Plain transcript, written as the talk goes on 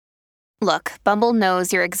Look, Bumble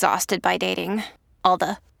knows you're exhausted by dating. All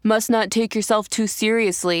the, must not take yourself too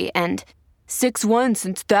seriously, and 6'1"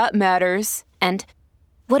 since that matters. And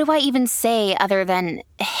what do I even say other than,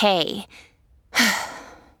 hey?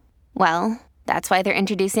 Well, that's why they're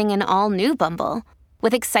introducing an all-new Bumble,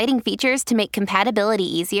 with exciting features to make compatibility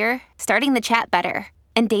easier, starting the chat better,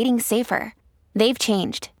 and dating safer. They've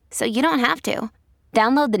changed, so you don't have to.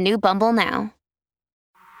 Download the new Bumble now.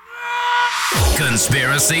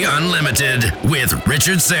 Conspiracy Unlimited with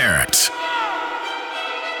Richard Syrett.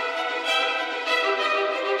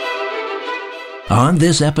 On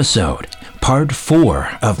this episode, part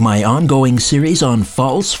 4 of my ongoing series on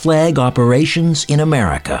false flag operations in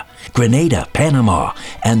America, Grenada, Panama,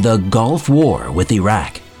 and the Gulf War with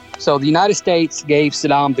Iraq. So the United States gave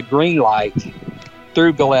Saddam the green light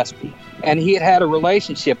through Gillespie, and he had had a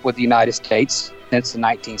relationship with the United States since the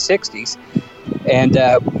 1960s, and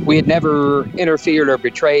we had never interfered or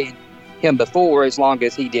betrayed him before as long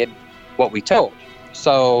as he did what we told.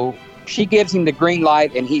 So she gives him the green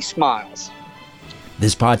light, and he smiles.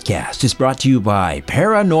 This podcast is brought to you by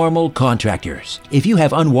Paranormal Contractors. If you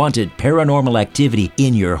have unwanted paranormal activity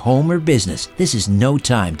in your home or business, this is no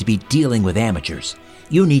time to be dealing with amateurs.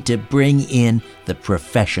 You need to bring in the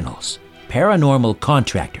professionals. Paranormal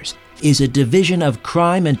Contractors is a division of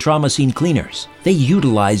crime and trauma scene cleaners. They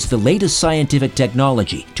utilize the latest scientific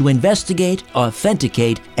technology to investigate,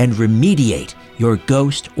 authenticate, and remediate your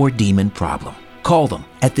ghost or demon problem. Call them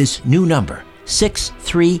at this new number,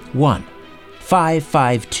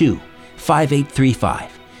 631-552-5835.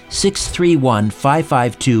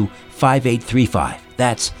 631-552-5835.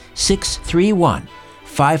 That's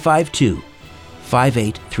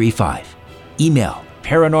 631-552-5835. Email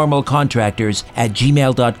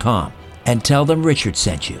paranormalcontractors@gmail.com and tell them Richard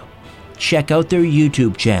sent you. Check out their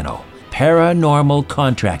YouTube channel, Paranormal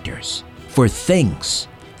Contractors, for things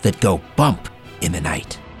that go bump in the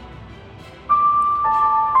night.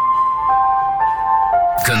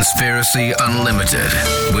 Conspiracy Unlimited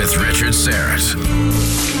with Richard Syrett.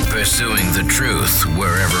 Pursuing the truth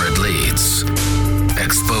wherever it leads.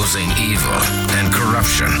 Exposing evil and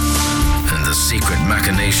corruption and the secret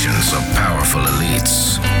machinations of powerful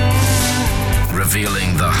elites.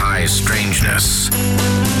 Revealing the high strangeness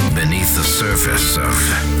beneath the surface of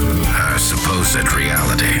our supposed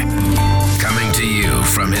reality. Coming to you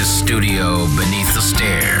from his studio beneath the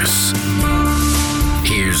stairs.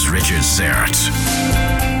 Here's Richard Syrett.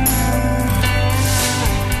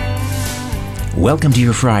 Welcome to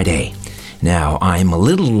your Friday. Now, I'm a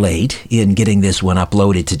little late in getting this one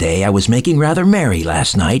uploaded today. I was making rather merry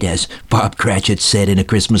last night, as Bob Cratchit said in A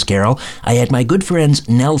Christmas Carol. I had my good friends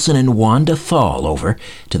Nelson and Wanda Thal over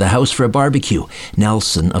to the house for a barbecue.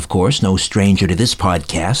 Nelson, of course, no stranger to this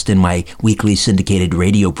podcast and my weekly syndicated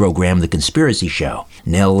radio program, The Conspiracy Show.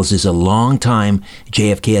 Nels is a long-time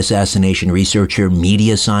JFK assassination researcher,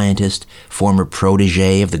 media scientist, former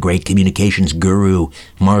protege of the great communications guru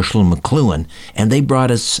Marshall McLuhan, and they brought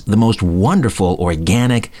us the most wonderful,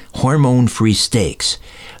 organic, hormone-free steaks.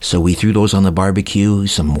 So we threw those on the barbecue,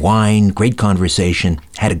 some wine, great conversation,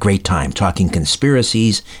 had a great time talking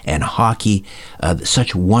conspiracies and hockey.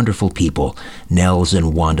 Such wonderful people, Nels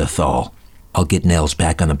and Wanda Thal. I'll get Nels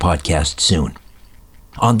back on the podcast soon.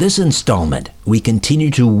 On this installment, we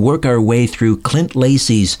continue to work our way through Clint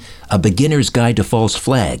Lacey's A Beginner's Guide to False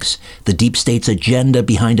Flags, the deep state's agenda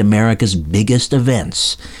behind America's biggest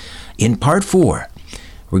events. In part 4,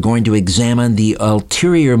 we're going to examine the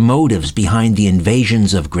ulterior motives behind the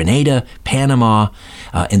invasions of Grenada, Panama,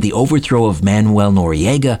 and the overthrow of Manuel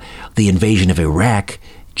Noriega, the invasion of Iraq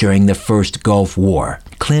during the First Gulf War.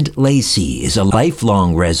 Clint Lacey is a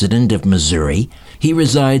lifelong resident of Missouri. He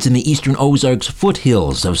resides in the eastern Ozarks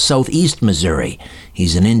foothills of southeast Missouri.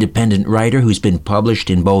 He's an independent writer who's been published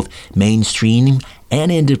in both mainstream and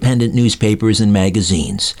independent newspapers and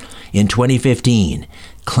magazines. In 2015,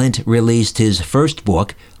 Clint released his first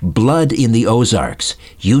book, Blood in the Ozarks,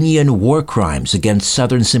 Union War Crimes Against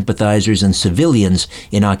Southern Sympathizers and Civilians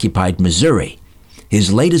in Occupied Missouri.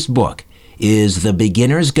 His latest book is The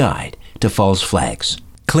Beginner's Guide to False Flags.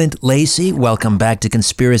 Clint Lacey, welcome back to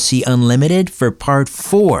Conspiracy Unlimited for part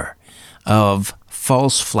 4 of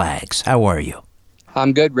False Flags. How are you?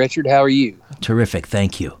 I'm good, Richard. How are you? Terrific,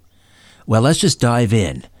 thank you. Well, let's just dive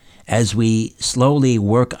in as we slowly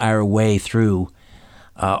work our way through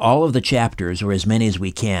all of the chapters, or as many as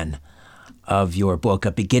we can, of your book,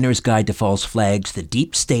 A Beginner's Guide to False Flags, the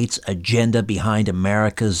Deep State's Agenda Behind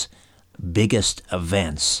America's Biggest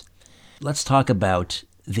Events. Let's talk about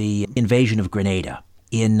the invasion of Grenada.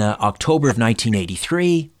 In October of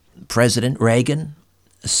 1983, President Reagan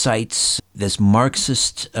cites this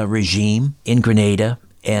Marxist regime in Grenada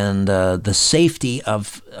and the safety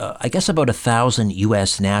of, I guess, about 1,000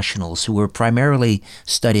 U.S. nationals who were primarily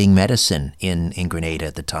studying medicine in Grenada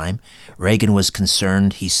at the time. Reagan was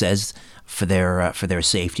concerned, he says, for their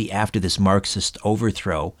safety after this Marxist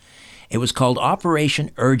overthrow. It was called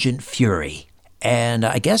Operation Urgent Fury. And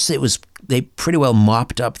I guess they pretty well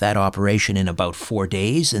mopped up that operation in about 4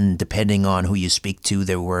 days. And depending on who you speak to,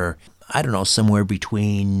 there were, I don't know, somewhere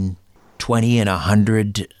between 20 and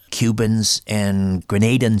 100 Cubans and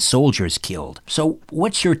Grenadan soldiers killed. So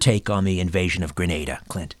what's your take on the invasion of Grenada,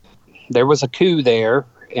 Clint? There was a coup there,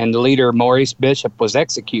 and the leader, Maurice Bishop, was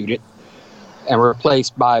executed and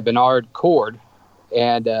replaced by Bernard Cord.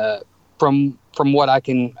 And from what I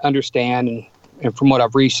can understand and from what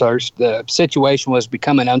I've researched, the situation was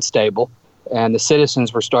becoming unstable, and the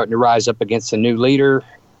citizens were starting to rise up against the new leader.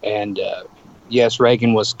 And yes,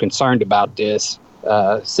 Reagan was concerned about this.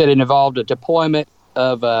 Said it involved a deployment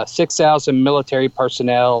of 6,000 military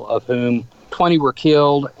personnel, of whom 20 were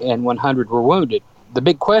killed and 100 were wounded. The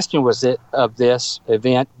big question of this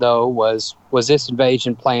event, though, was this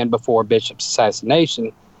invasion planned before Bishop's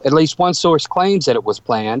assassination? At least one source claims that it was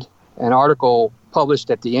planned. An article published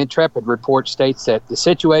at the Intrepid report states that the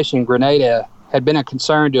situation in Grenada had been a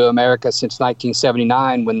concern to America since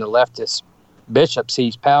 1979, when the leftist Bishop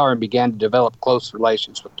seized power and began to develop close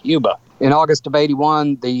relations with Cuba. In August of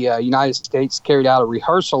 81, the United States carried out a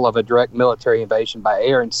rehearsal of a direct military invasion by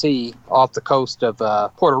air and sea off the coast of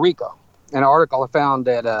Puerto Rico. An article I found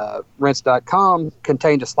at Rense.com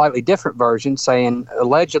contained a slightly different version, saying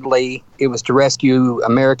allegedly it was to rescue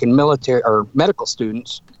American military or medical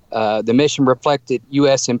students. The mission reflected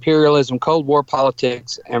U.S. imperialism, Cold War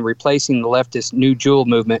politics, and replacing the leftist New Jewel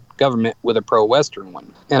movement government with a pro-Western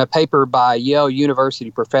one. In a paper by Yale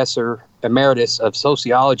University professor emeritus of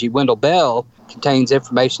sociology Wendell Bell contains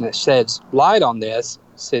information that sheds light on this.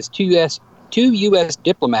 It says two U.S.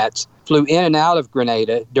 diplomats flew in and out of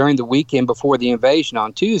Grenada during the weekend before the invasion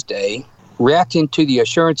on Tuesday, reacting to the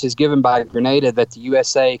assurances given by Grenada that the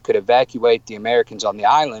USA could evacuate the Americans on the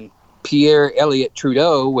island. Pierre Elliott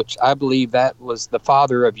Trudeau, which I believe that was the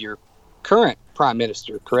father of your current prime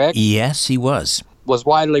minister, correct? Yes, he was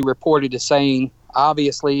widely reported as saying,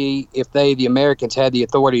 obviously, if the Americans, had the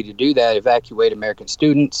authority to do that, evacuate American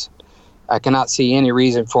students, I cannot see any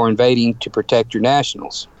reason for invading to protect your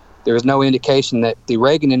nationals. There is no indication that the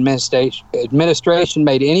Reagan administration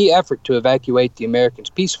made any effort to evacuate the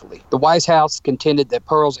Americans peacefully. The White House contended that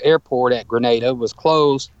Pearls Airport at Grenada was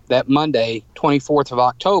closed that Monday, 24th of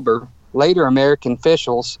October. Later, American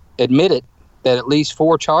officials admitted that at least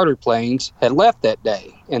 4 charter planes had left that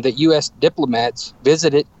day, and that U.S. diplomats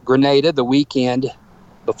visited Grenada the weekend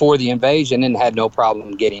before the invasion and had no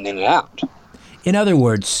problem getting in and out. In other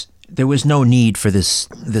words, there was no need for this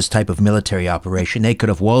type of military operation. They could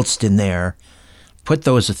have waltzed in there, put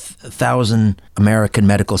those 1,000 American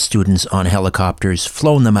medical students on helicopters,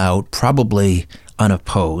 flown them out, probably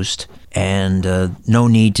unopposed, and no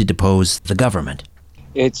need to depose the government.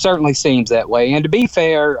 It certainly seems that way. And to be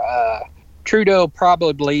fair, Trudeau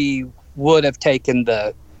probably would have taken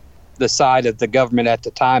the side of the government at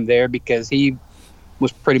the time there, because he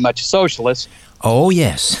was pretty much a socialist. Oh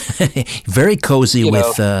yes, very cozy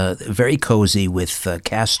with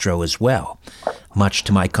Castro as well. Much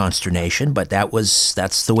to my consternation, but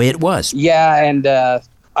that's the way it was. Yeah, and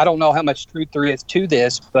I don't know how much truth there is to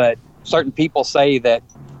this, but certain people say that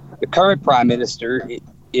the current prime minister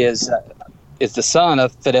is the son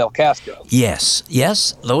of Fidel Castro. Yes,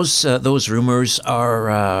 those rumors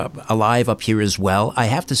are alive up here as well. I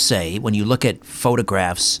have to say, when you look at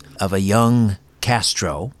photographs of a young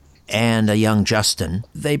Castro and a young Justin,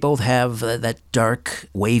 they both have that dark,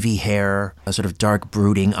 wavy hair, sort of dark,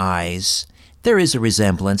 brooding eyes. There is a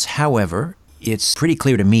resemblance. However, it's pretty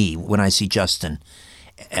clear to me when I see Justin,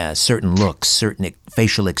 certain looks, certain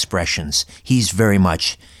facial expressions. He's very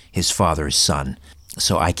much his father's son.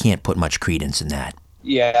 So I can't put much credence in that.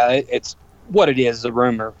 Yeah, it's what it is, a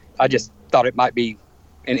rumor. I just thought it might be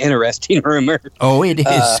an interesting rumor. Oh, it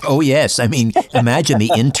is. Oh, yes. I mean, imagine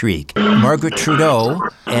the intrigue. Margaret Trudeau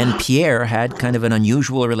and Pierre had kind of an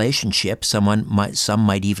unusual relationship. Some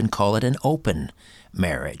might even call it an open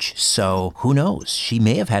marriage. So who knows? She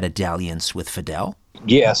may have had a dalliance with Fidel.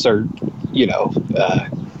 Yes, or,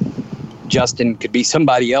 Justin could be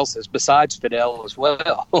somebody else's besides Fidel as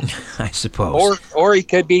well. I suppose. Or he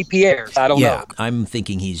could be Pierre's. I don't know. Yeah, I'm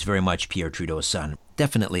thinking he's very much Pierre Trudeau's son.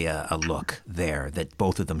 Definitely a look there that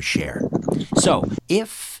both of them share. So,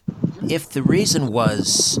 if the reason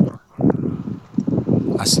was,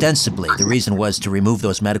 ostensibly, the reason was to remove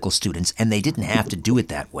those medical students, and they didn't have to do it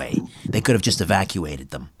that way, they could have just evacuated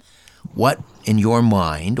them. what, in your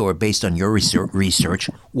mind, or based on your research,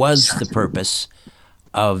 was the purpose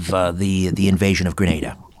of the invasion of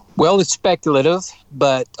Grenada? Well, it's speculative,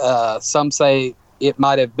 but some say it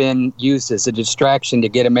might have been used as a distraction to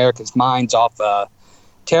get America's minds off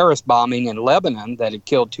terrorist bombing in Lebanon that had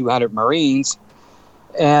killed 200 Marines.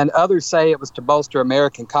 And others say it was to bolster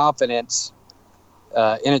American confidence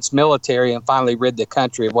in its military and finally rid the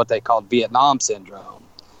country of what they called Vietnam syndrome.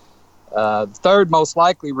 The third most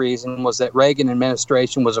likely reason was that Reagan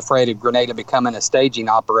administration was afraid of Grenada becoming a staging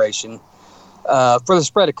operation for the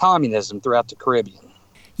spread of communism throughout the Caribbean.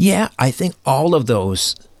 Yeah, I think all of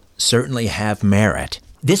those certainly have merit.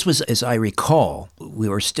 This was, as I recall, we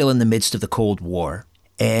were still in the midst of the Cold War,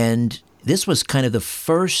 and this was kind of the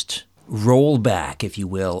first rollback, if you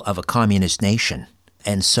will, of a communist nation.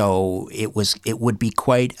 And so it would be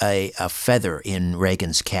quite a feather in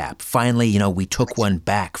Reagan's cap. Finally, we took one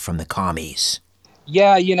back from the commies.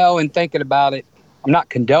 Yeah, and thinking about it, I'm not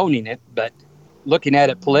condoning it, but looking at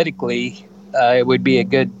it politically, it would be a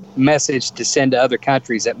good message to send to other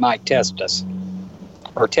countries that might test us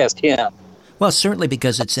or test him. Well, certainly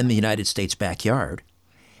because it's in the United States backyard.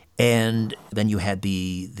 And then you had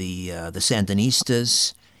the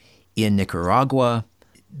Sandinistas in Nicaragua.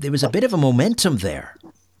 There was a bit of a momentum there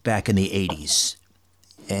back in the 80s.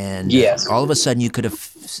 And yes. All of a sudden you could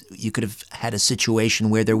have had a situation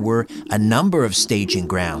where there were a number of staging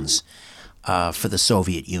grounds for the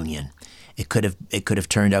Soviet Union. It could have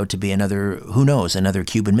turned out to be another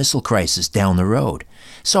Cuban Missile Crisis down the road.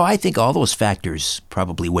 So I think all those factors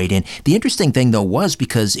probably weighed in. The interesting thing, though, was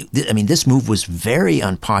because, this move was very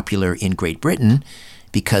unpopular in Great Britain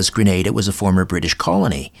because Grenada was a former British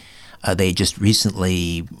colony. They just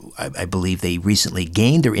recently, I believe they recently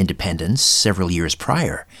gained their independence several years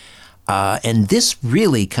prior. And this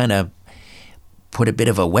really kind of put a bit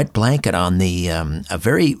of a wet blanket on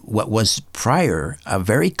what was prior a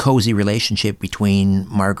very cozy relationship between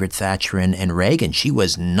Margaret Thatcher and Reagan. She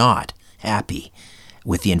was not happy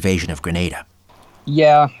with the invasion of Grenada.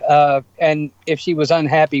 Yeah, and if she was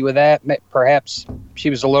unhappy with that, perhaps she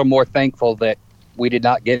was a little more thankful that we did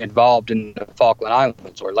not get involved in the Falkland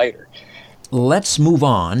Islands or later. Let's move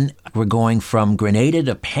on. We're going from Grenada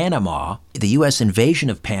to Panama, the U.S. invasion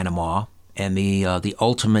of Panama, and the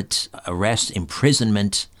ultimate arrest,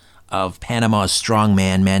 imprisonment of Panama's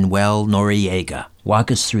strongman, Manuel Noriega.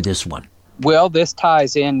 Walk us through this one. Well, this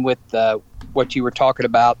ties in with what you were talking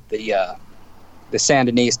about, the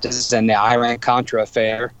Sandinistas and the Iran-Contra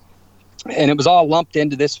affair. And it was all lumped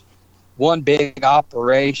into this one big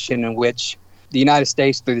operation in which the United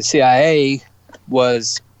States, through the CIA,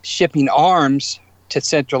 was shipping arms to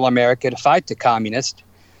Central America to fight the communists.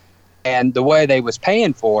 And the way they was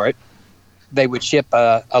paying for it, they would ship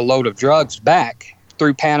a load of drugs back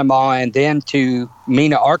through Panama and then to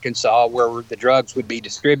Mena, Arkansas, where the drugs would be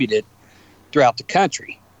distributed throughout the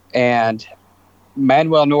country. And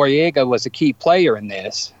Manuel Noriega was a key player in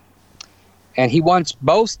this. And he once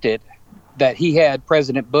boasted that he had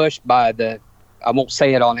President Bush by I won't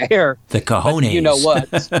say it on air. The cojones. You know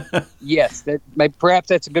what? Yes, perhaps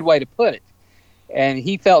that's a good way to put it. And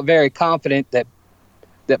he felt very confident that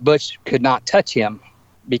Bush could not touch him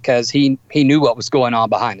because he knew what was going on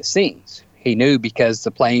behind the scenes. He knew because the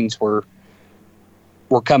planes were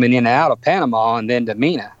coming in and out of Panama and then to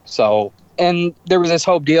Mena. So, and there was this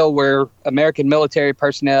whole deal where American military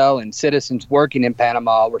personnel and citizens working in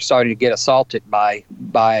Panama were starting to get assaulted by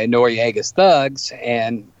Noriega's thugs,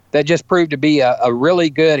 and that just proved to be a really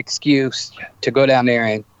good excuse to go down there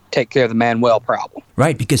and take care of the Manuel problem.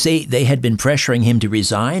 Right, because they had been pressuring him to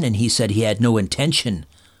resign, and he said he had no intention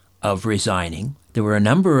of resigning. There were a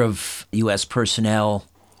number of U.S. personnel.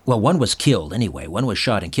 Well, one was killed anyway. One was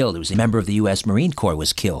shot and killed. It was a member of the U.S. Marine Corps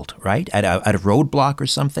was killed, right? At a roadblock or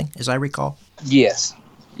something, as I recall. Yes.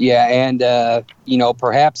 Yeah, and,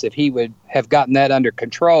 perhaps if he would have gotten that under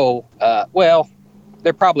control,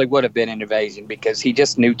 there probably would have been an invasion because he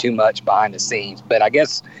just knew too much behind the scenes. But I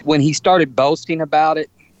guess when he started boasting about it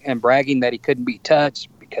and bragging that he couldn't be touched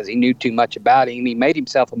because he knew too much about him, he made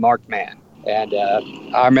himself a marked man. And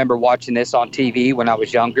I remember watching this on TV when I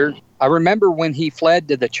was younger. I remember when he fled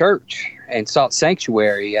to the church and sought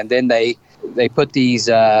sanctuary, and then they put these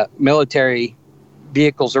military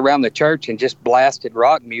vehicles around the church and just blasted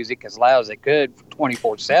rock music as loud as they could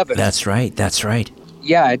 24/7. That's right.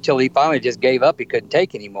 Yeah, until he finally just gave up. He couldn't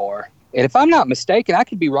take anymore. And if I'm not mistaken, I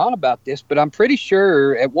could be wrong about this, but I'm pretty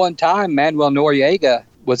sure at one time Manuel Noriega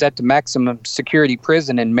was at the maximum security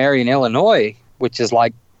prison in Marion, Illinois, which is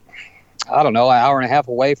like I don't know, an hour and a half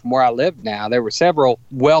away from where I lived now. There were several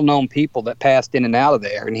well-known people that passed in and out of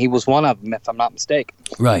there, and he was one of them, if I'm not mistaken.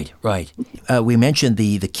 Right. We mentioned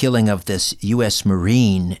the killing of this U.S.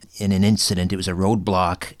 Marine in an incident. It was a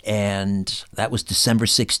roadblock, and that was December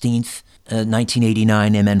 16th,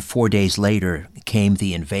 1989, and then 4 days later came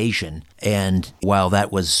the invasion. And while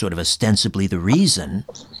that was sort of ostensibly the reason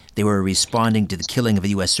they were responding to the killing of a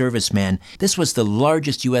U.S. serviceman, this was the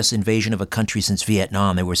largest U.S. invasion of a country since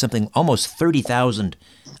Vietnam. There were something almost 30,000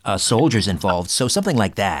 soldiers involved, so something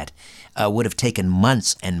like that would have taken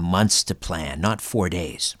months and months to plan, not 4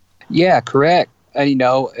 days. Yeah, correct. And,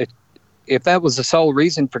 if that was the sole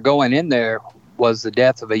reason for going in there was the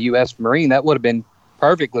death of a U.S. Marine, that would have been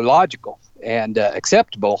perfectly logical and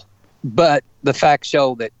acceptable. But the facts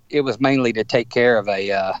show that it was mainly to take care of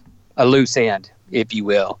a loose end, if you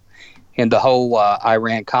will, in the whole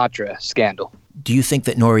Iran-Contra scandal. Do you think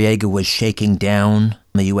that Noriega was shaking down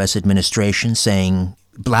the U.S. administration,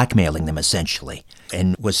 blackmailing them essentially,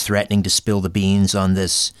 and was threatening to spill the beans on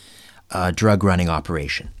this drug-running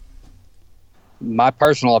operation? My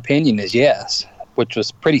personal opinion is yes, which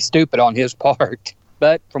was pretty stupid on his part.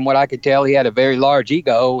 But from what I could tell, he had a very large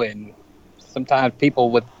ego, and sometimes people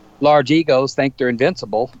with large egos think they're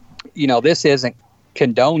invincible. This isn't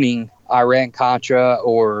condoning Iran-Contra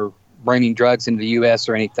or bringing drugs into the U.S.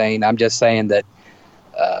 or anything. I'm just saying that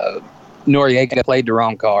Noriega played the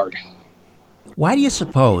wrong card. Why do you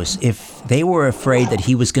suppose, if they were afraid that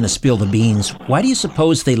he was going to spill the beans, why do you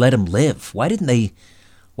suppose they let him live? Why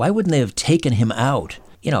wouldn't they have taken him out?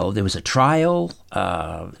 There was a trial.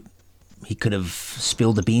 He could have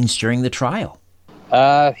spilled the beans during the trial.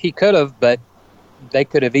 He could have, but they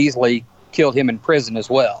could have easily killed him in prison as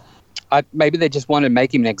well. Maybe they just wanted to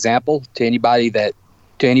make him an example to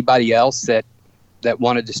anybody else that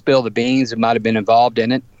wanted to spill the beans and might have been involved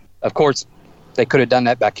in it. Of course, they could have done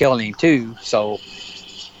that by killing him too. So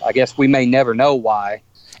I guess we may never know why.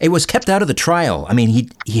 It was kept out of the trial. I mean,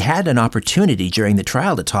 he had an opportunity during the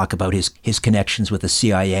trial to talk about his connections with the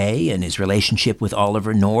CIA and his relationship with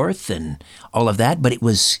Oliver North and all of that, but it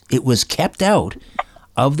was kept out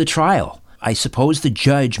of the trial. I suppose the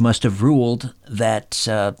judge must have ruled that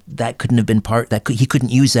that couldn't have been he couldn't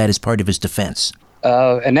use that as part of his defense.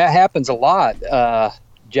 And that happens a lot.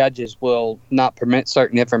 Judges will not permit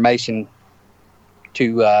certain information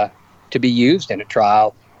to be used in a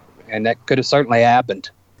trial, and that could have certainly happened.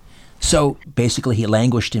 So basically, he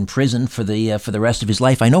languished in prison for the rest of his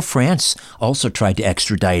life. I know France also tried to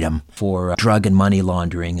extradite him for drug and money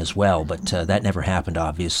laundering as well, but that never happened,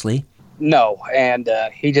 obviously. No, and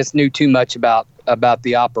he just knew too much about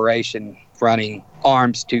the operation running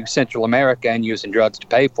arms to Central America and using drugs to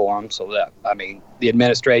pay for them. So that, the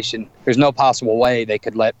administration, there's no possible way they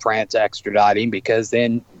could let France extradite him, because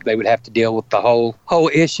then they would have to deal with the whole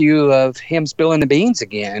issue of him spilling the beans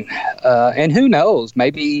again. And who knows,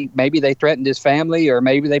 maybe they threatened his family, or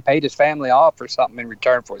maybe they paid his family off or something in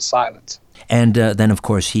return for his silence. And then, of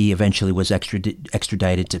course, he eventually was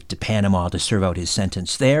extradited to Panama to serve out his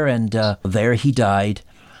sentence there, and there he died,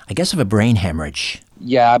 I guess, of a brain hemorrhage.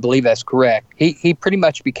 Yeah, I believe that's correct. He pretty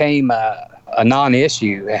much became a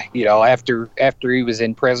non-issue, after he was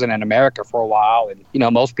in prison in America for a while. And,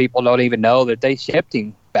 most people don't even know that they shipped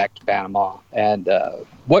him back to Panama. And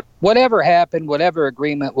whatever happened, whatever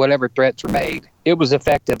agreement, whatever threats were made, it was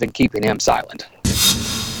effective in keeping him silent.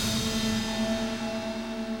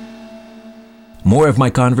 More of my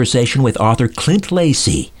conversation with author Clint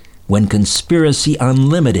Lacey when Conspiracy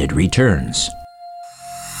Unlimited returns.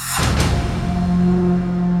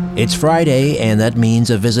 It's Friday, and that means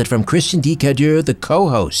a visit from Christian D. Cadieux, the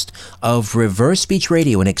co-host of Reverse Speech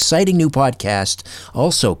Radio, an exciting new podcast,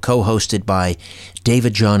 also co-hosted by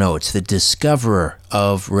David John Oates, the discoverer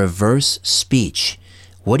of reverse speech.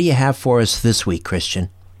 What do you have for us this week, Christian?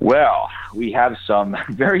 Well, we have some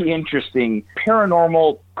very interesting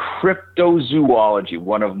paranormal cryptozoology,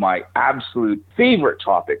 one of my absolute favorite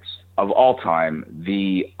topics of all time,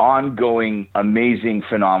 the ongoing amazing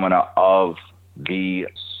phenomena of the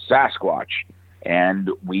Sasquatch. And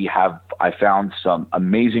I found some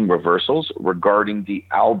amazing reversals regarding the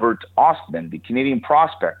Albert Ostman, the Canadian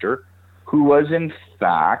prospector, who was in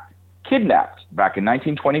fact kidnapped back in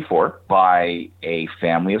 1924 by a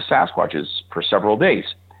family of Sasquatches for several days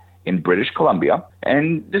in British Columbia.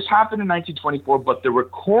 And this happened in 1924, but the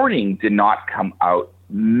recording did not come out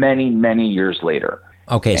many, many years later.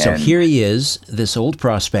 Okay, so here he is, this old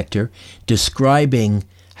prospector, describing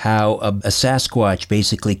how a Sasquatch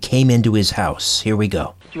basically came into his house. Here we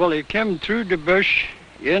go. Well, he came through the bush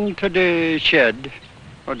into the shed,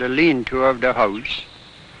 or the lean-to of the house,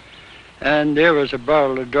 and there was a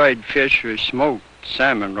barrel of dried fish with smoked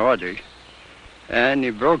salmon, rather. And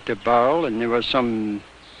he broke the barrel, and there was some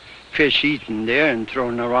fish eaten there and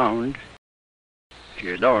thrown around.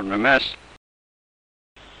 You don't mess.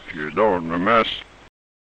 You don't mess.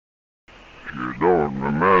 You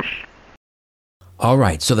don't mess. All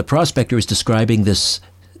right, so the prospector is describing this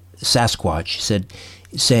Sasquatch,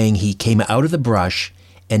 saying he came out of the brush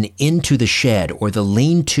and into the shed or the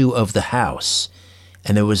lean-to of the house,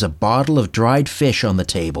 and there was a bottle of dried fish on the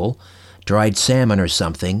table, dried salmon or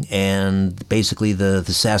something, and basically the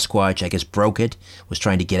Sasquatch, I guess, broke it, was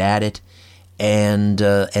trying to get at it, and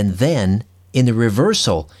then in the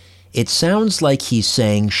reversal, it sounds like he's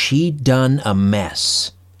saying she done a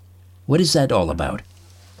mess. What is that all about?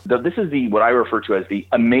 This is what I refer to as the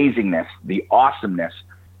amazingness, the awesomeness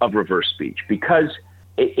of reverse speech, because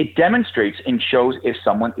it demonstrates and shows if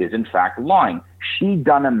someone is in fact lying. She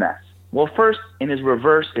done a mess. Well, first, in his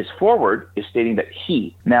reverse, his forward is stating that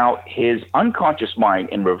he. Now, his unconscious mind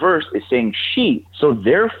in reverse is saying she. So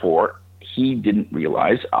therefore, he didn't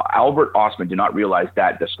realize, Albert Ostman did not realize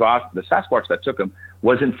that the Sasquatch that took him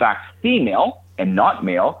was in fact female and not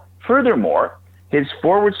male. Furthermore, his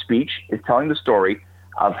forward speech is telling the story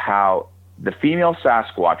of how the female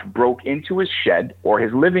Sasquatch broke into his shed or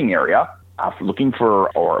his living area looking for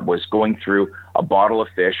or was going through a bottle of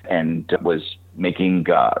fish and was making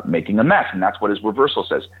a mess. And that's what his reversal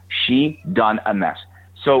says. She done a mess.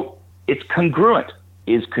 So it's congruent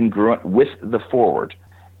with the forward.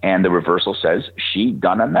 And the reversal says she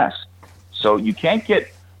done a mess. So you can't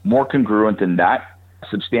get more congruent than that,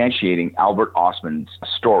 substantiating Albert Ostman's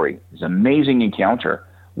story, his amazing encounter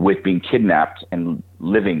with being kidnapped and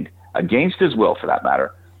living against his will, for that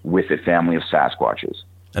matter, with a family of Sasquatches.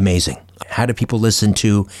 Amazing. How do people listen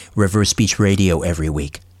to Reverse Speech Radio every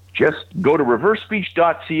week? Just go to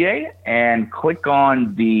reversespeech.ca and click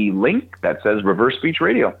on the link that says Reverse Speech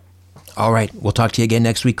Radio. All right. We'll talk to you again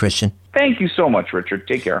next week, Christian. Thank you so much, Richard.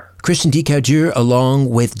 Take care. Christian Decatur, along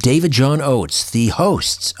with David John Oates, the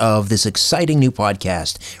hosts of this exciting new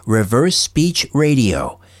podcast, Reverse Speech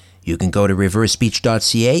Radio. You can go to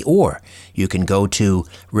reversespeech.ca or you can go to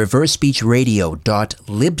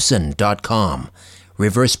reversespeechradio.libsyn.com.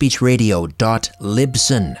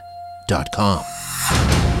 reversespeechradio.libsyn.com.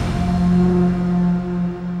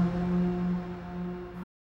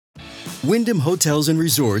 Wyndham Hotels and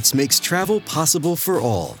Resorts makes travel possible for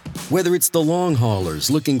all. Whether it's the long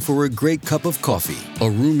haulers looking for a great cup of coffee, a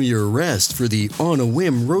roomier rest for the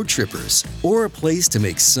on-a-whim road trippers, or a place to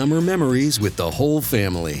make summer memories with the whole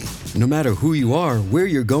family. No matter who you are, where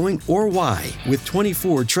you're going, or why, with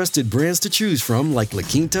 24 trusted brands to choose from like La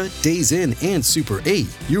Quinta, Days Inn, and Super 8,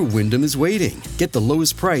 your Wyndham is waiting. Get the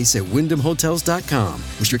lowest price at WyndhamHotels.com.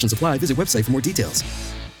 Restrictions apply. Visit website for more details.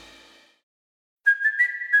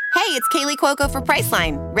 Hey, it's Kaylee Cuoco for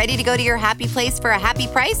Priceline. Ready to go to your happy place for a happy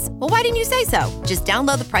price? Well, why didn't you say so? Just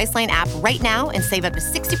download the Priceline app right now and save up to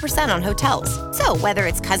 60% on hotels. So whether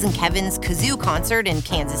it's Cousin Kevin's Kazoo Concert in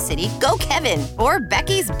Kansas City, go Kevin, or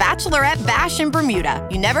Becky's Bachelorette Bash in Bermuda,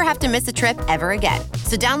 you never have to miss a trip ever again.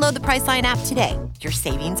 So download the Priceline app today. Your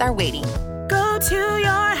savings are waiting. Go to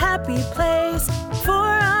your happy place for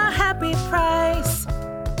a happy price.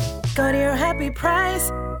 Go to your happy price,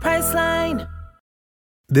 Priceline.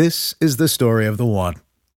 This is the story of the one.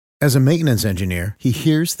 As a maintenance engineer, he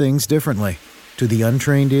hears things differently. To the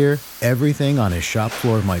untrained ear, everything on his shop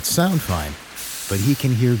floor might sound fine, but he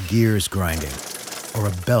can hear gears grinding or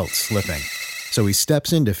a belt slipping. So he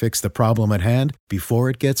steps in to fix the problem at hand before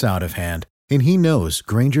it gets out of hand. And he knows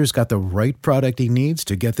Grainger's got the right product he needs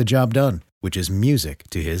to get the job done, which is music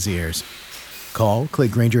to his ears. Call,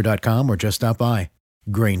 click Grainger.com, or just stop by.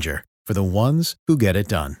 Grainger, for the ones who get it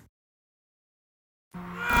done.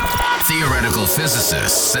 Theoretical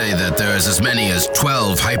physicists say that there's as many as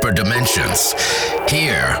 12 hyperdimensions.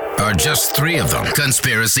 Here are just 3 of them.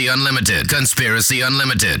 Conspiracy Unlimited, Conspiracy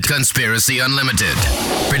Unlimited, Conspiracy Unlimited.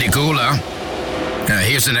 Pretty cool, huh?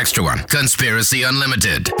 Here's an extra one. Conspiracy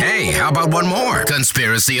Unlimited. Hey, how about one more?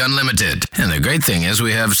 Conspiracy Unlimited. And the great thing is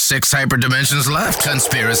we have 6 hyperdimensions left.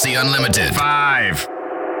 Conspiracy Unlimited. 5.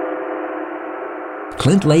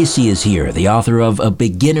 Clint Lacey is here, the author of A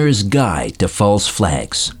Beginner's Guide to False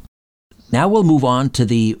Flags. Now we'll move on to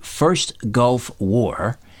the First Gulf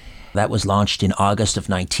War. That was launched in August of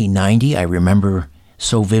 1990. I remember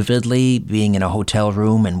so vividly being in a hotel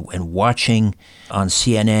room and watching on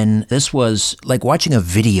CNN. This was like watching a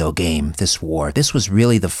video game, this war. This was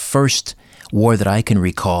really the first war that I can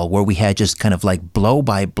recall where we had just kind of like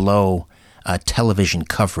blow-by-blow television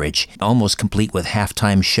coverage, almost complete with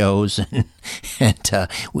halftime shows and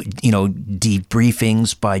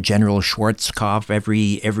debriefings by General Schwarzkopf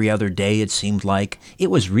every other day, it seemed like. It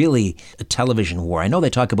was really a television war. I know they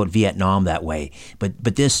talk about Vietnam that way, but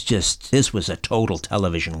this was a total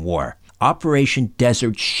television war. Operation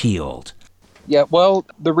Desert Shield. Yeah, well,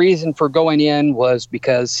 the reason for going in was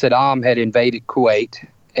because Saddam had invaded Kuwait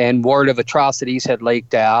and word of atrocities had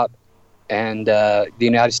leaked out, and the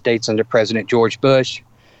United States under President George Bush,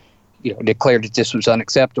 declared that this was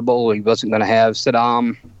unacceptable. He wasn't going to have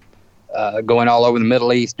Saddam going all over the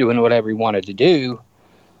Middle East doing whatever he wanted to do.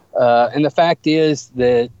 And the fact is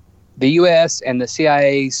that the U.S. and the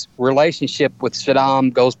CIA's relationship with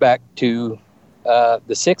Saddam goes back to the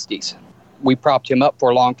 60s. We propped him up for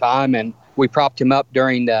a long time, and we propped him up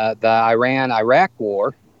during the Iran-Iraq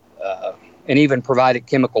war and even provided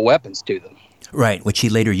chemical weapons to them. Right, which he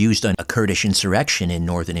later used on a Kurdish insurrection in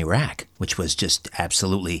northern Iraq, which was just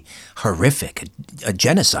absolutely horrific, a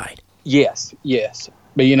genocide. Yes.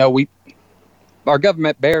 But, our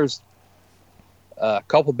government bears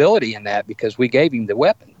culpability in that because we gave him the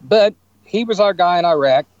weapon. But he was our guy in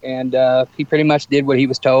Iraq, and he pretty much did what he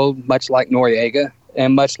was told, much like Noriega.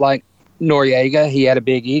 And much like Noriega, he had a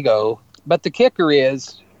big ego. But the kicker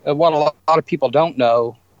is, what a lot of people don't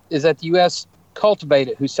know, is that the U.S.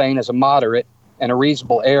 cultivated Hussein as a moderate and a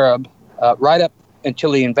reasonable Arab right up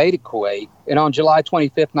until he invaded Kuwait. And on July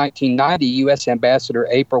 25, 1990, U.S. Ambassador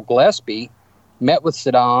April Gillespie met with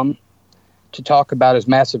Saddam to talk about his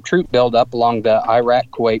massive troop buildup along the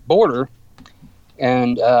Iraq-Kuwait border.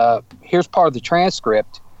 And here's part of the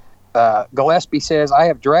transcript. Gillespie says, "I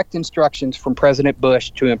have direct instructions from President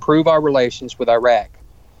Bush to improve our relations with Iraq.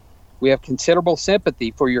 We have considerable sympathy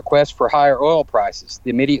for your quest for higher oil prices, the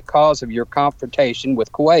immediate cause of your confrontation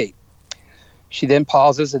with Kuwait." She then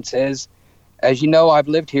pauses and says, "As you know, I've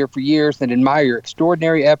lived here for years and admire your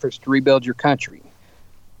extraordinary efforts to rebuild your country.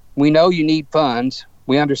 We know you need funds.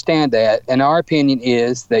 We understand that, and our opinion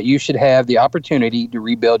is that you should have the opportunity to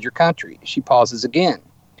rebuild your country." She pauses again.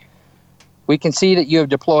 "We can see that you have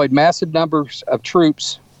deployed massive numbers of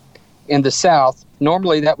troops in the South.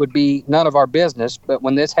 Normally that would be none of our business, but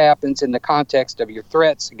when this happens in the context of your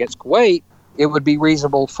threats against Kuwait, it would be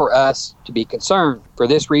reasonable for us to be concerned. For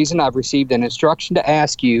this reason, I've received an instruction to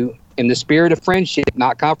ask you, in the spirit of friendship,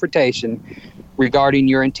 not confrontation, regarding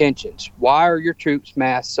your intentions. Why are your troops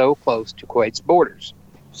massed so close to Kuwait's borders?"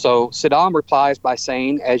 So Saddam replies by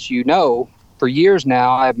saying, "As you know, for years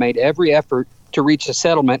now, I have made every effort to reach a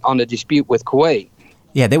settlement on the dispute with Kuwait."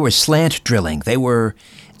 Yeah, they were slant drilling. They were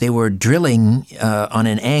drilling on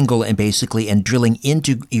an angle and drilling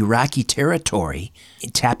into Iraqi territory,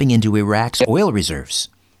 tapping into Iraq's oil reserves.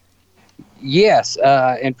 Yes,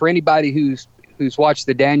 and for anybody who's watched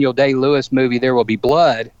the Daniel Day-Lewis movie There Will Be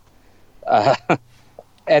Blood,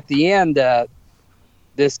 at the end,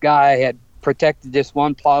 this guy had protected this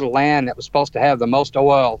one plot of land that was supposed to have the most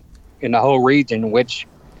oil in the whole region, which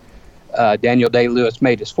Daniel Day-Lewis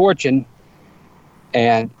made his fortune.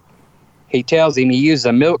 And he tells him, he used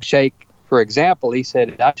a milkshake for example. He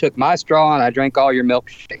said, "I took my straw and I drank all your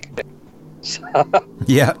milkshake." So,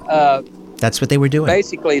 yeah, that's what they were doing.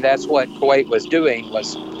 Basically, that's what Kuwait was doing,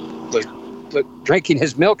 was drinking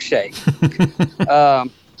his milkshake.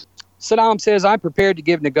 Saddam says, "I'm prepared to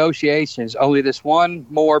give negotiations only this one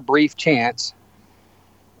more brief chance."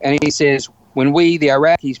 And he says, "When we, the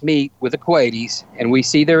Iraqis, meet with the Kuwaitis and we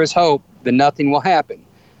see there is hope, then nothing will happen.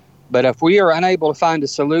 But if we are unable to find a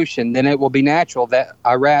solution, then it will be natural that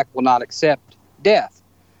Iraq will not accept death."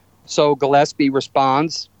 So Gillespie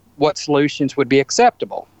responds, "What solutions would be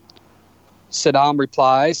acceptable?" Saddam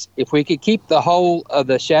replies, "If we could keep the whole of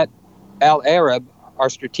the Shatt al-Arab, our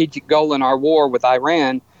strategic goal in our war with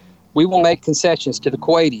Iran, we will make concessions to the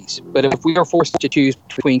Kuwaitis. But if we are forced to choose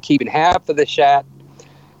between keeping half of the Shatt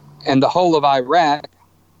and the whole of Iraq,"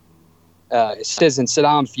 it says in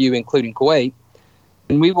Saddam's view, including Kuwait,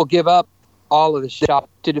 "and we will give up all of the Shatt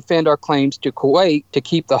to defend our claims to Kuwait to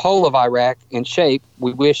keep the whole of Iraq in shape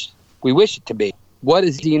we wish it to be. What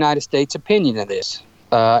is the United States' opinion of this?"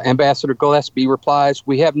 Ambassador Gillespie replies,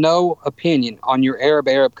 "We have no opinion on your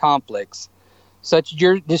Arab-Arab conflicts, such as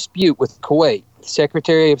your dispute with Kuwait.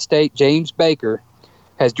 Secretary of State James Baker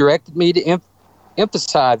has directed me to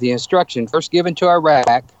emphasize the instruction first given to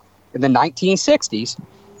Iraq in the 1960s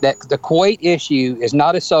that the Kuwait issue is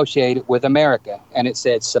not associated with America." And it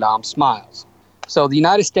said Saddam smiles. So the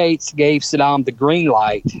United States gave Saddam the green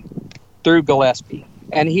light through Gillespie.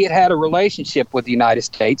 And he had a relationship with the United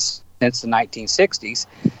States since the 1960s.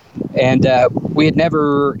 And we had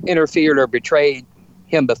never interfered or betrayed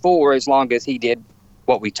him before, as long as he did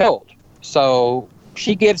what we told. So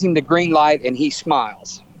She gives him the green light, and he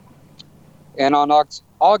smiles. And on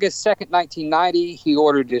August 2nd, 1990, he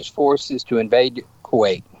ordered his forces to invade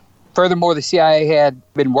Kuwait. Furthermore, the CIA had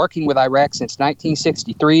been working with Iraq since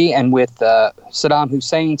 1963 and with Saddam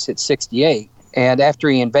Hussein since 1968. And after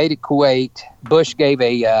he invaded Kuwait, Bush gave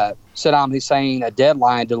Saddam Hussein a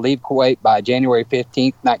deadline to leave Kuwait by January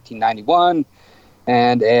 15th, 1991.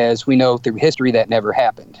 And as we know through history, that never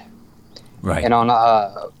happened. Right. And on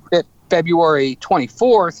February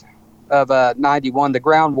 24th of 91, the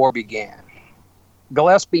ground war began.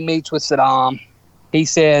 Gillespie meets with Saddam. He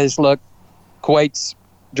says, look, Kuwait's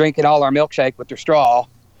drinking all our milkshake with their straw.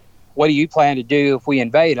 What do you plan to do if we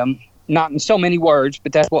invade them? Not in so many words,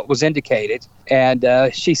 but that's what was indicated. And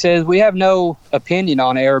she says, we have no opinion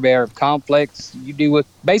on Arab conflicts.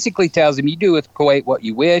 Basically tells him, you do with Kuwait what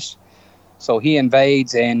you wish. So he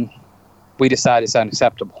invades, and we decide it's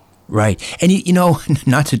unacceptable. Right. And, you know,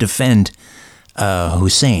 not to defend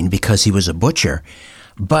Hussein because he was a butcher,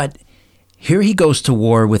 but here he goes to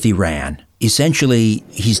war with Iran. Essentially,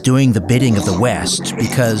 he's doing the bidding of the West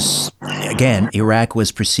because, again, Iraq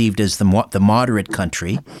was perceived as the moderate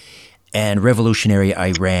country, and revolutionary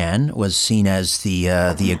Iran was seen as the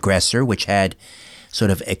aggressor, which had sort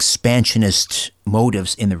of expansionist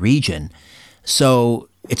motives in the region. So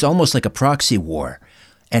it's almost like a proxy war,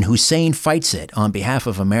 and Hussein fights it on behalf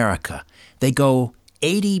of America. They go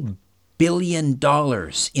 $80 billion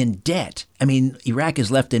in debt. I mean, Iraq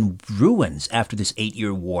is left in ruins after this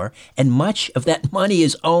 8-year war, and much of that money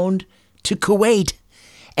is owned to Kuwait.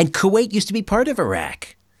 And Kuwait used to be part of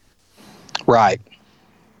Iraq. Right.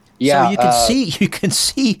 Yeah. So you can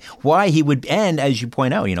see why he would, and as you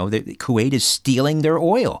point out, you know, Kuwait is stealing their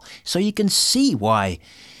oil. So you can see why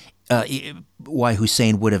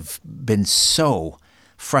Hussein would have been so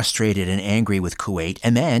frustrated and angry with Kuwait,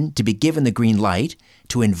 and then to be given the green light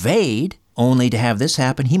to invade, only to have this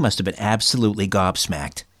happen, he must have been absolutely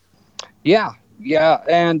gobsmacked. Yeah.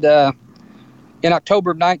 And in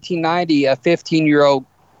October of 1990, a 15-year-old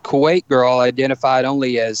Kuwait girl identified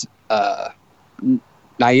only as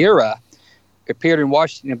Naira appeared in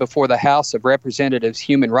Washington before the House of Representatives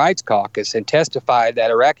Human Rights Caucus and testified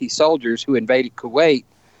that Iraqi soldiers who invaded Kuwait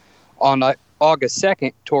on August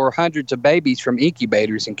 2nd tore hundreds of babies from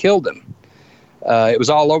incubators and killed them. It was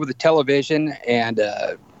all over the television, and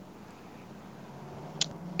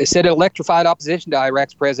it said it electrified opposition to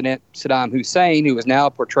Iraq's President Saddam Hussein, who was now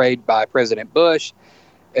portrayed by President Bush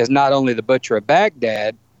as not only the butcher of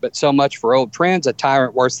Baghdad, but so much for old friends, a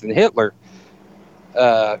tyrant worse than Hitler.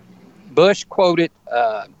 Bush quoted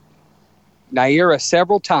Naira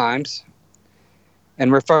several times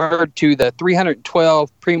and referred to the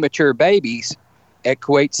 312 premature babies at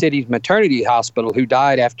Kuwait City's maternity hospital who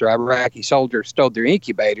died after Iraqi soldiers stole their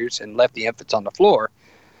incubators and left the infants on the floor.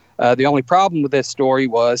 The only problem with this story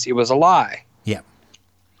was it was a lie. Yeah.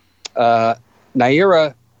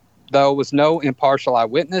 Naira, though, was no impartial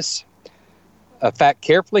eyewitness, a fact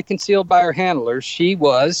carefully concealed by her handlers. She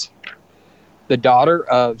was the daughter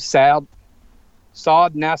of Saud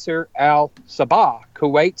Nasser al-Sabah,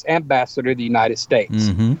 Kuwait's ambassador to the United States.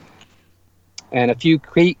 Mm-hmm. And a few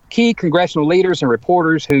key congressional leaders and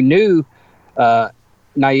reporters who knew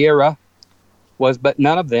Naira but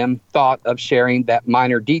none of them thought of sharing that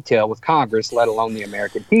minor detail with Congress, let alone the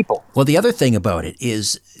American people. Well, the other thing about it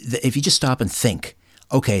is that if you just stop and think,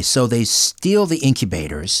 okay, so they steal the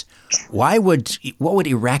incubators. What would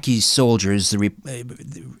Iraqi soldiers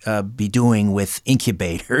be doing with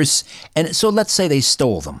incubators? And so let's say they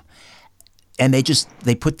stole them. And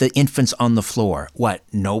they put the infants on the floor. What,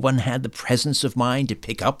 no one had the presence of mind to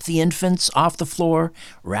pick up the infants off the floor,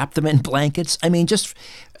 wrap them in blankets? I mean,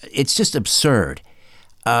 it's just absurd.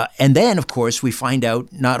 And then, of course, we find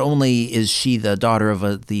out not only is she the daughter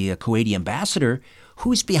of the Kuwaiti ambassador,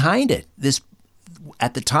 who's behind it?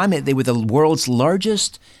 At the time, they were the world's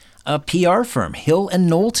largest PR firm, Hill and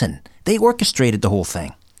Knowlton. They orchestrated the whole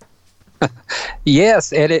thing.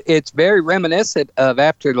 Yes, and it's very reminiscent of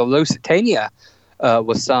after the Lusitania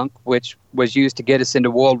was sunk, which was used to get us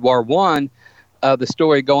into World War I. The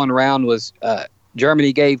story going around was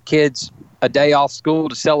Germany gave kids a day off school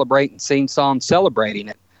to celebrate and sing songs celebrating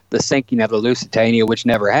it, the sinking of the Lusitania, which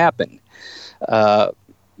never happened. But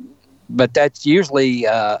that's usually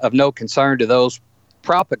of no concern to those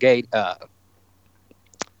propagating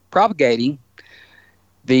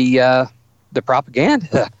the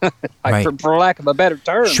propaganda, right. for lack of a better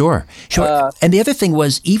term. Sure. And the other thing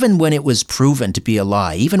was, even when it was proven to be a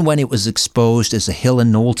lie, even when it was exposed as a Hill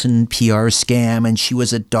and Knowlton PR scam and she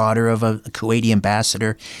was a daughter of a Kuwaiti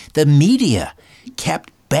ambassador, the media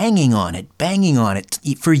kept banging on it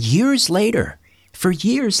for years later.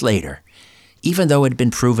 even though it had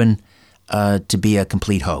been proven to be a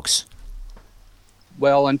complete hoax?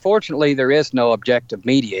 Well, unfortunately, there is no objective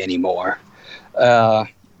media anymore.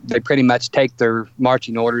 They pretty much take their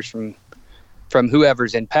marching orders from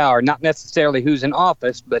whoever's in power, not necessarily who's in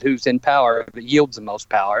office, but who's in power that yields the most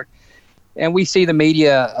power. And we see the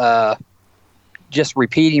media just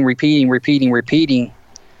repeating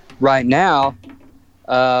right now,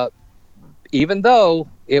 even though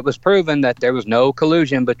it was proven that there was no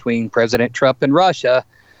collusion between President Trump and Russia.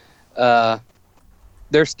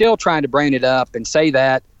 They're still trying to bring it up and say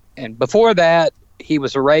that. And before that, he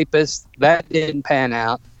was a rapist. That didn't pan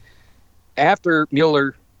out. After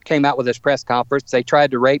Mueller came out with his press conference, they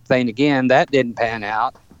tried the rape thing again. That didn't pan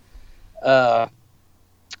out.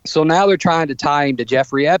 So now they're trying to tie him to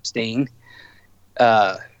Jeffrey Epstein.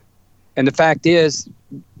 And the fact is,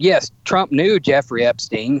 yes, Trump knew Jeffrey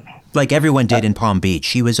Epstein. Like everyone did in Palm Beach.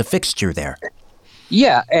 He was a fixture there.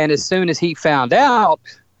 Yeah, and as soon as he found out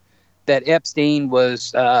that Epstein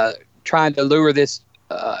was trying to lure this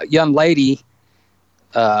young lady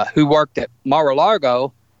who worked at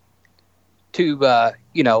Mar-a-Lago to,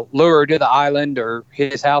 lure her to the island or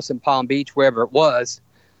his house in Palm Beach, wherever it was,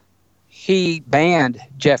 he banned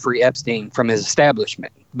Jeffrey Epstein from his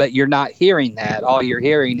establishment. But you're not hearing that. All you're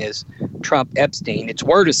hearing is Trump Epstein. It's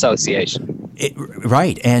word association.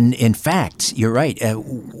 Right. And in fact, you're right.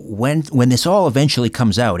 When this all eventually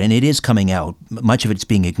comes out, and it is coming out, much of it's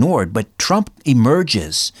being ignored, but Trump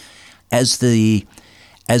emerges as the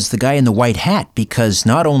guy in the white hat, because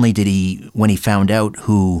not only did he, when he found out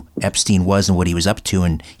who Epstein was and what he was up to,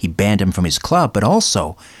 and he banned him from his club, but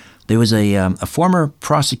also there was a former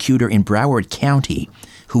prosecutor in Broward County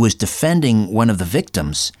who was defending one of the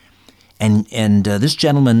victims, and this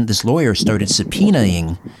gentleman, this lawyer, started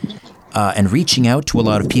subpoenaing and reaching out to a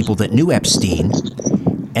lot of people that knew Epstein,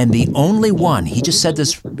 and the only one, he just said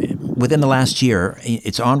this within the last year,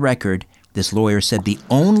 it's on record, this lawyer said the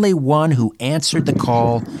only one who answered the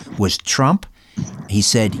call was Trump. He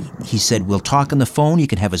said, we'll talk on the phone, you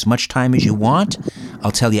can have as much time as you want,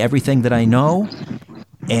 I'll tell you everything that I know.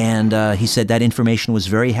 And he said that information was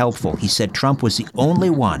very helpful. He said Trump was the only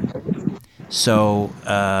one. So,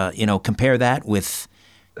 compare that with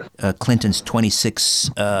Clinton's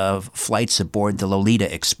 26 flights aboard the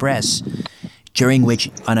Lolita Express, during which,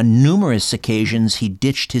 on numerous occasions, he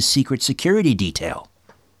ditched his secret security detail.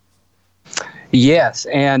 Yes,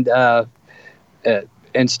 and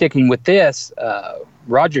sticking with this,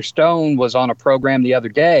 Roger Stone was on a program the other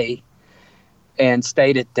day and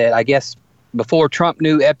stated that, I guess, before Trump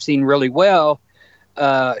knew Epstein really well,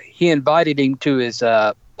 he invited him to his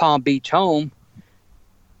Palm Beach home.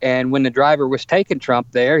 And when the driver was taking Trump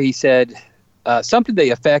there, he said something to the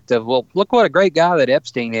effect of, well, look what a great guy that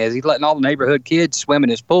Epstein is. He's letting all the neighborhood kids swim in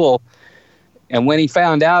his pool. And when he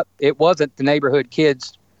found out it wasn't the neighborhood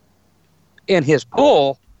kids in his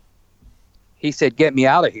pool, he said, get me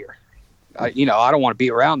out of here. I don't want to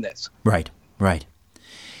be around this. Right.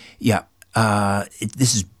 Yeah.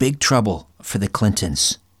 This is big trouble for the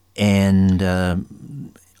Clintons. And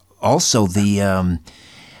also the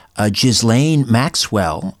Ghislaine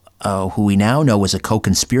Maxwell, who we now know was a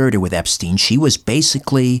co-conspirator with Epstein, she was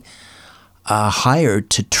basically hired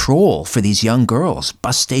to troll for these young girls.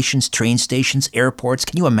 Bus stations, train stations, airports.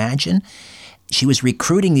 Can you imagine? She was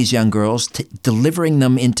recruiting these young girls, delivering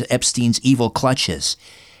them into Epstein's evil clutches.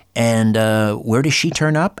 And where does she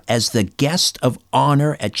turn up? As the guest of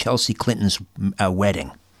honor at Chelsea Clinton's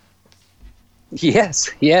wedding. Yes.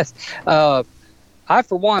 I,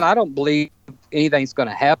 for one, I don't believe anything's going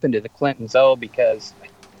to happen to the Clintons, though, because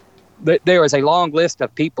there is a long list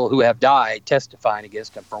of people who have died testifying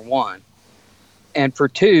against them, for one. And for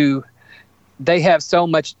two, they have so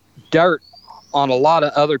much dirt on a lot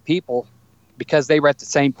of other people because they were at the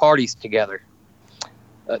same parties together.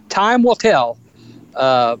 Time will tell.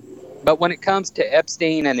 But when it comes to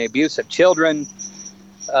Epstein and the abuse of children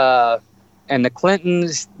and the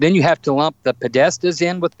Clintons, then you have to lump the Podestas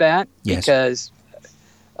in with that. Yes. Because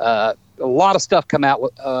a lot of stuff come out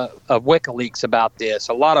of WikiLeaks about this,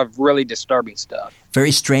 a lot of really disturbing stuff.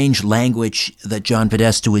 Very strange language that John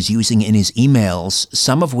Podesta was using in his emails,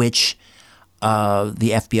 some of which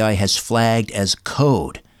the FBI has flagged as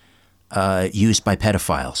code used by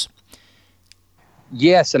pedophiles.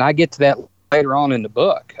 Yes, and I get to that later on in the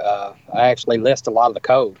book. I actually list a lot of the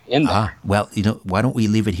code in there. Well, why don't we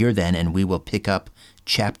leave it here then, and we will pick up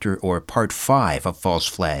chapter or part 5 of False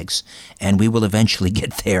Flags, and we will eventually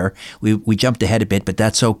get there. We jumped ahead a bit, but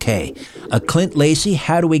that's okay. Clint Lacey,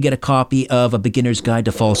 how do we get a copy of A Beginner's Guide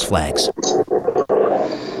to False Flags?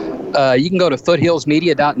 You can go to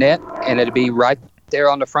foothillsmedia.net, and it'll be right there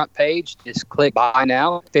on the front page. Just click buy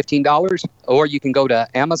now, $15. Or you can go to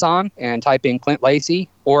Amazon and type in Clint Lacey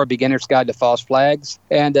or A Beginner's Guide to False Flags.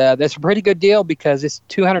 And that's a pretty good deal because it's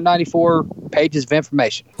 294 pages of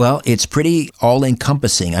information. Well, it's pretty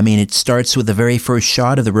all-encompassing. I mean, it starts with the very first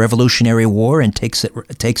shot of the Revolutionary War and takes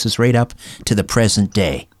us right up to the present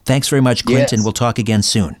day. Thanks very much, Clint, and we'll talk again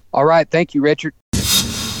soon. All right. Thank you, Richard.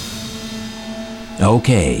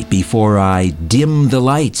 Okay, before I dim the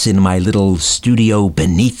lights in my little studio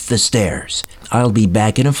beneath the stairs, I'll be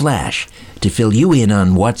back in a flash to fill you in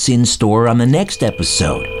on what's in store on the next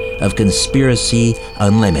episode of Conspiracy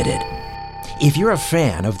Unlimited. If you're a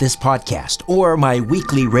fan of this podcast or my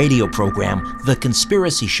weekly radio program, The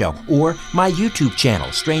Conspiracy Show, or my YouTube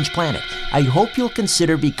channel, Strange Planet, I hope you'll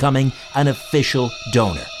consider becoming an official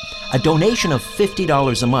donor. A donation of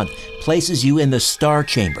 $50 a month places you in the Star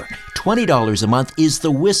Chamber. $20 a month is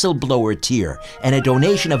the Whistleblower tier, and a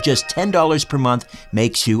donation of just $10 per month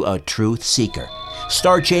makes you a truth seeker.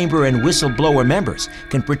 Star Chamber and Whistleblower members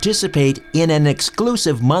can participate in an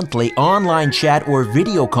exclusive monthly online chat or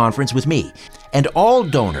video conference with me, and all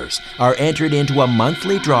donors are entered into a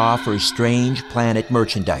monthly draw for Strange Planet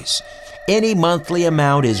merchandise. Any monthly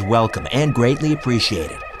amount is welcome and greatly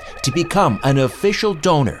appreciated. To become an official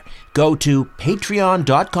donor, go to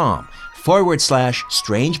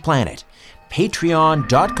patreon.com/Strange Planet.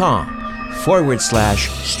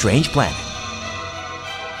 Patreon.com/Strange Planet.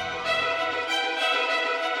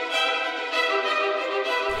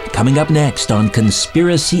 Coming up next on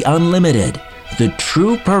Conspiracy Unlimited, the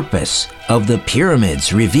true purpose of the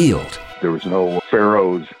pyramids revealed. There was no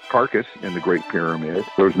pharaoh's carcass in the Great Pyramid.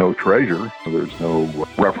 There's no treasure. There's no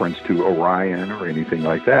reference to Orion or anything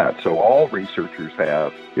like that. So all researchers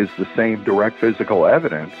have is the same direct physical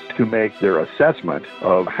evidence to make their assessment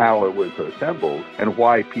of how it was assembled and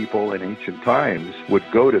why people in ancient times would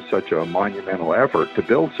go to such a monumental effort to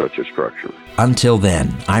build such a structure. Until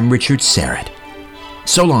then, I'm Richard Serrett.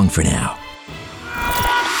 So long for now.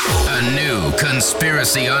 A new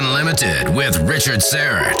Conspiracy Unlimited with Richard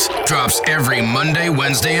Serrett drops every Monday,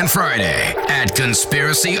 Wednesday, and Friday at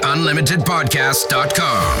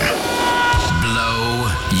conspiracyunlimitedpodcast.com. Blow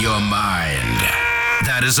your mind.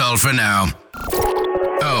 That is all for now.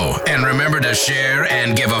 Oh, and remember to share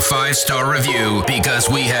and give a 5-star review because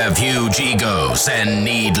we have huge egos and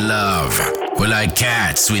need love. We're like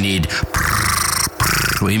cats. We need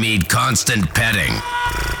constant petting.